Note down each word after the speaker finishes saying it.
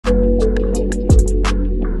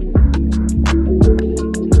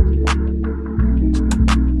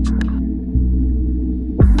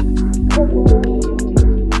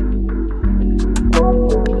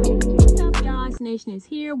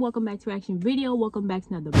here. Welcome back to Reaction Video. Welcome back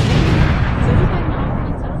to another video. So you guys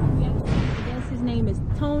know, I guess his name is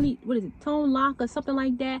Tony, what is it, Tone Lock or something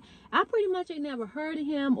like that. I pretty much ain't never heard of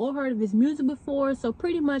him or heard of his music before, so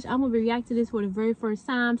pretty much I'm gonna react to this for the very first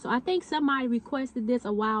time. So I think somebody requested this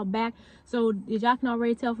a while back, so y'all can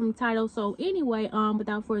already tell from the title. So anyway,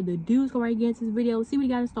 without further ado, let's go right into this video, see what he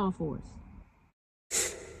got in store for us.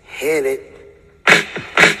 Hit it.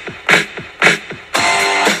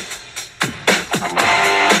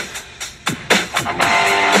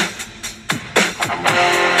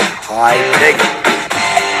 Alright, nigga.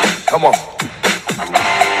 Come on.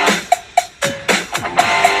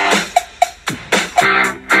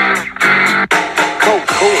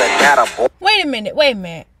 Cool and not a boy. Wait a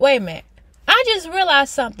minute. I just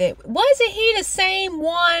realized something. Wasn't he the same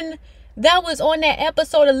one that was on that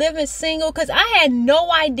episode of Living Single? Because I had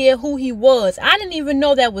no idea who he was. I didn't even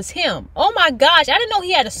know that was him. Oh my gosh, I didn't know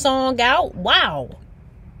he had a song out. Wow.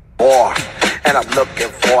 And I'm looking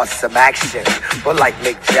for some action, but like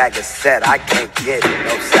Mick Jagger said, I can't get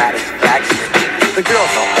no satisfaction. The girls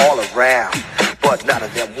are all around, but none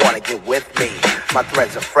of them want to get with me. My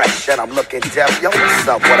threads are fresh and I'm looking deaf. Yo, what's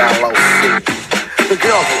up with LOC? The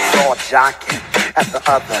girls is all jocking at the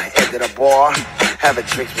other end of the bar, having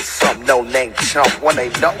drinks with some no-name chump when they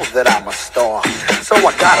know that I'm a star. So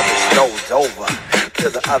I got them strolled over to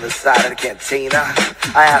the other side of the cantina.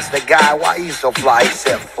 I asked the guy why he's so fly. He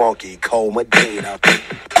said, Funky Cold Medina.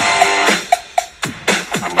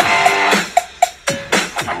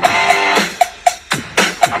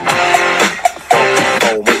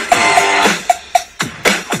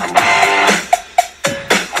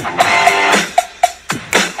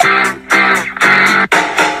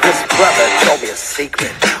 This brother told me a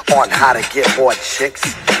secret on how to get more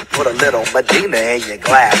chicks. Put a little Medina in your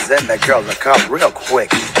glass and the girls will come real quick.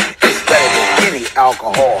 It's better than any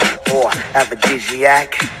alcohol or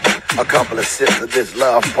aphrodisiac. A couple of sips of this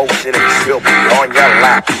love potion and she'll be on your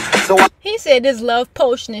lap. So he said this love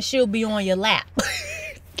potion and she'll be on your lap.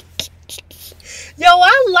 Yo,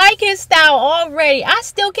 I like his style already. I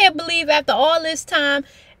still can't believe after all this time,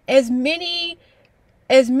 as many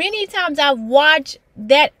times I've watched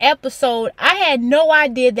that episode, I had no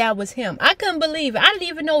idea that was him. I couldn't believe it. I didn't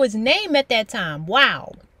even know his name at that time.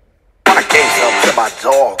 Wow. I gave some to my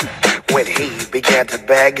dog when he began to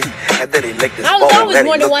beg, and then he licked his bowl and then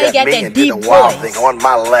he looked at me and did a wild thing on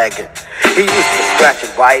my leg. He used to scratch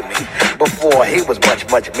and bite me before he was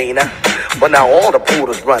much meaner, but now all the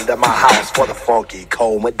poodles run to my house for the Funky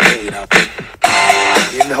Cold Medina.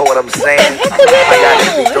 You know what I'm saying? I got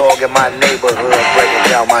every dog in my neighborhood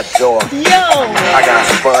breaking down my door. Yo! I got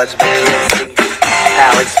Spuds, McKenzie,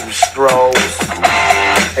 Alex, and Strohs.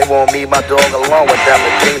 They want me, my dog, along with that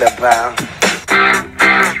Medina pal.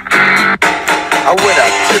 I went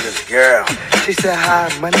up to this girl. She said, hi,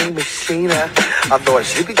 my name is Sheena. I thought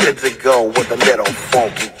she'd be good to go with a little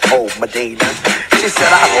Funky Cold Medina. She said,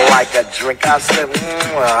 I'd like a drink. I said,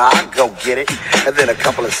 I'll go get it. And then a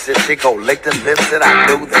couple of sips, she go lick the lips, and I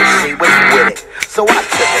knew that she was with it. So I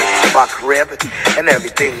took her to my crib, and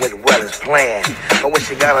everything went well as planned. But when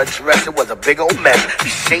she got her dress, it was a big old mess.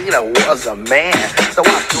 Sheena was a man, so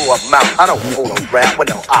I threw her mouth. I don't fool around with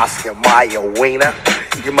no Oscar Mayer wiener.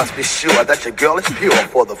 You must be sure that your girl is pure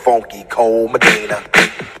for the Funky Cold Medina.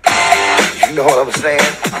 You know what I'm saying?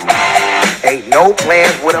 Ain't no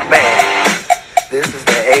plans with a man. This is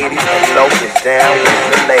the 80s and Locust down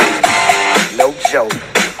with the ladies. No joke.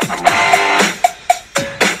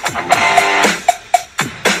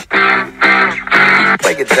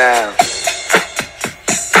 Break it down.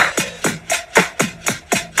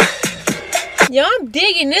 Yo, I'm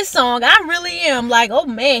digging this song. I really am. Like, oh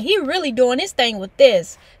man, he really doing his thing with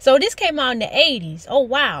this. So this came out in the 80s. Oh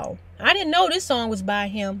wow. I didn't know this song was by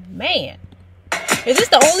him. Man. Is this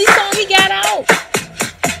the only song he got out?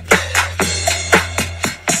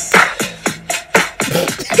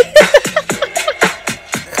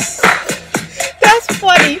 That's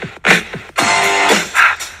funny.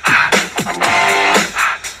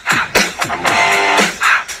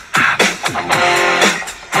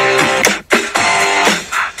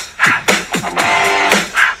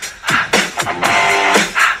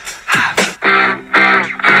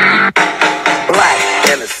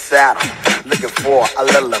 Looking for a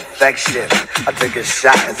little affection. I took a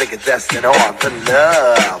shot as a contestant on the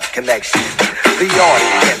love connection. The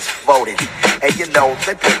audience voted, and you know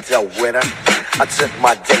they picked a winner. I took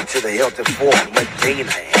my date to the Hilton for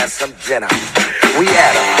Medina and some dinner. We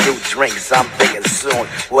had a few drinks. I'm thinking soon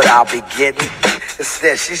what I'll be getting.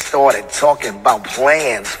 Instead, she started talking about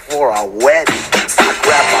plans for a wedding. I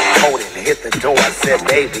grabbed my coat and hit the door. I said,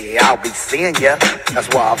 baby, I'll be seeing ya. That's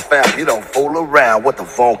why I found you don't fool around with the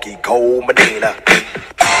funky cold Medina.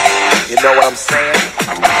 You know what I'm saying?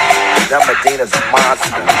 That Medina's a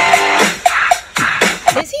monster.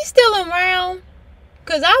 Is he still around?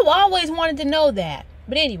 Because I always wanted to know that.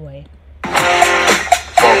 But anyway.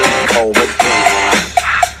 Funky cold Medina.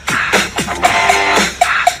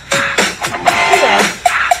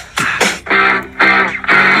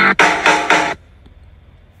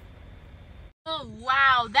 Oh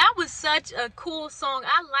wow, that was such a cool song.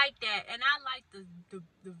 I like that, and I like the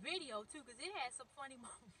video too, because it had some funny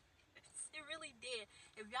moments. It really did.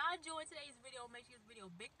 If y'all enjoyed today's video, make sure you give this video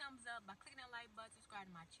a big thumbs up by clicking that like button, subscribe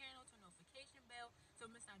to my channel, turn the notification bell so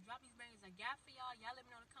miss not drop these bangers I got for y'all. Y'all let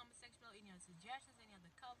me know in the comment section below any other suggestions, any other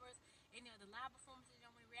covers, any other live performances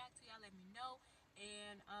y'all want to react to. Y'all let me know.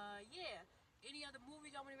 And yeah, any other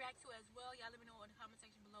movies y'all want to react to as well, y'all let me know in the comment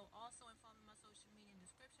section below. Also, and follow me on my social media in the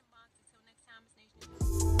description box. Until next time, it's Nation.